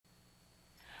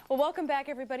Well, welcome back,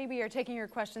 everybody. We are taking your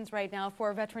questions right now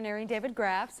for veterinarian David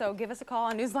Graff. So give us a call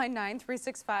on Newsline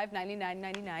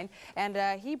 9-365-9999.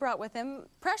 And he brought with him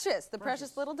Precious, the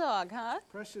precious little dog, huh?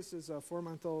 Precious is a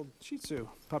 4-month-old Shih Tzu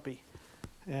puppy.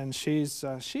 And she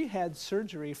had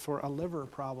surgery for a liver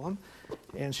problem,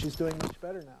 and she's doing much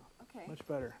better now. Okay. Much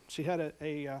better. She had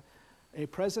a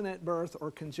present at birth or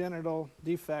congenital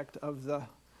defect of the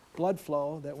blood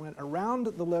flow that went around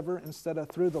the liver instead of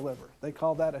through the liver. They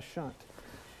call that a shunt.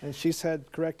 And she's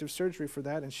had corrective surgery for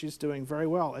that, and she's doing very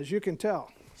well, as you can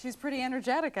tell. She's pretty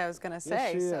energetic, I was going to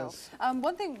say. Yes, she is.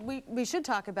 One thing we should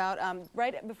talk about,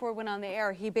 right before we went on the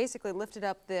air, he basically lifted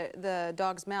up the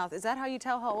dog's mouth. Is that how you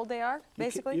tell how old they are,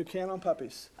 basically? You can on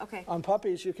puppies. Okay. On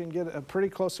puppies, you can get a pretty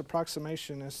close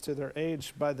approximation as to their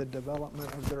age by the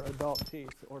development of their adult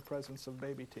teeth or presence of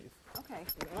baby teeth. Okay.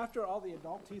 And after all the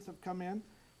adult teeth have come in,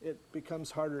 it becomes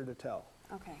harder to tell.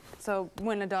 Okay. So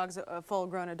when a dog's a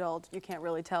full-grown adult, you can't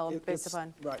really tell based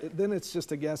upon... Right. Then it's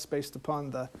just a guess based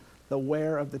upon the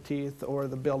wear of the teeth or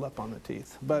the buildup on the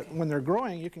teeth. But when they're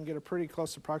growing, you can get a pretty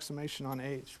close approximation on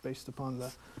age based upon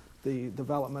the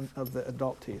development of the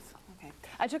adult teeth. Okay.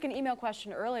 I took an email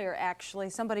question earlier, actually.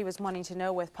 Somebody was wanting to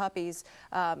know with puppies,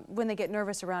 when they get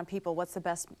nervous around people, what's the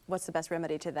best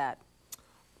remedy to that?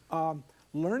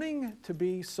 Learning to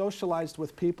be socialized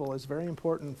with people is very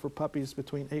important for puppies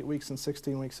between 8 weeks and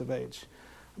 16 weeks of age.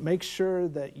 Make sure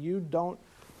that you don't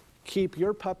keep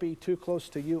your puppy too close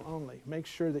to you only. Make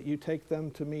sure that you take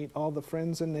them to meet all the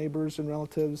friends and neighbors and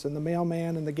relatives and the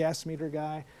mailman and the gas meter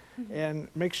guy, and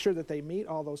make sure that they meet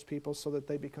all those people so that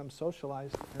they become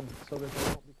socialized and so that they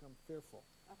don't become fearful.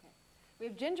 Okay. We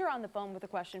have Ginger on the phone with a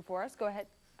question for us. Go ahead.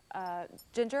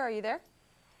 Ginger, are you there?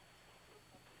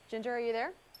 Ginger, are you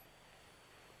there?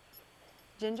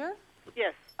 Ginger?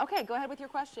 Yes. Okay, go ahead with your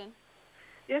question.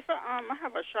 Yes, sir. I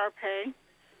have a Shar-Pei,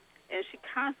 and she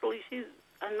constantly,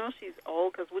 I know she's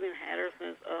old because we didn't have her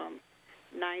since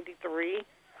 93,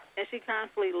 and she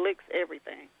constantly licks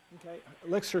everything. Okay.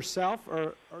 Licks herself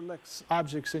or licks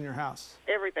objects in your house?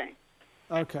 Everything.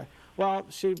 Okay. Well,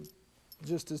 she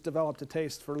just has developed a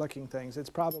taste for licking things.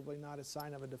 It's probably not a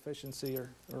sign of a deficiency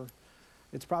or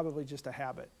it's probably just a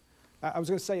habit. I was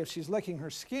going to say if she's licking her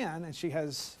skin and she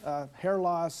has hair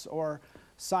loss or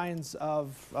signs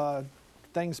of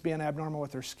things being abnormal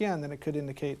with her skin, then it could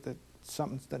indicate that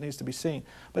something that needs to be seen.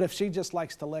 But if she just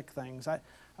likes to lick things,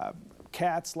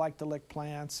 cats like to lick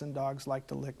plants and dogs like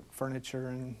to lick furniture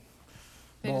and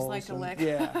They just like to lick.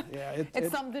 Yeah, yeah. It's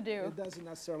something to do. It doesn't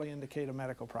necessarily indicate a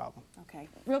medical problem. Okay.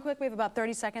 Real quick, we have about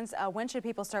 30 seconds. When should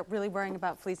people start really worrying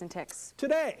about fleas and ticks?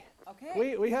 Today.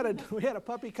 Okay. We had a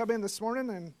puppy come in this morning,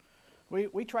 and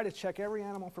we try to check every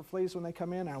animal for fleas when they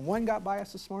come in, and one got by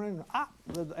us this morning, and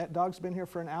the dog's been here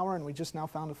for an hour, and we just now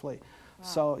found a flea. Wow.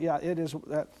 So yeah, it is.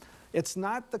 It's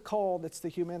not the cold, it's the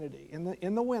humidity.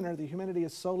 In the winter, the humidity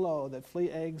is so low that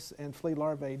flea eggs and flea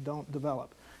larvae don't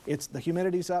develop. It's the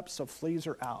humidity's up, so fleas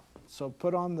are out. So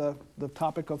put on the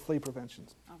topic of flea prevention.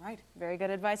 All right, very good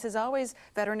advice as always.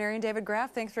 Veterinarian David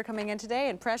Graff, thanks for coming in today.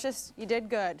 And Precious, you did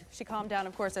good. She calmed down,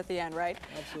 of course, at the end, right?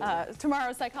 Absolutely.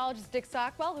 Tomorrow, psychologist Dick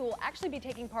Stockwell, who will actually be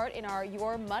taking part in our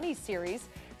Your Money series.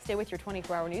 Stay with your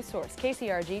 24-hour news source,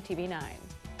 KCRG-TV 9.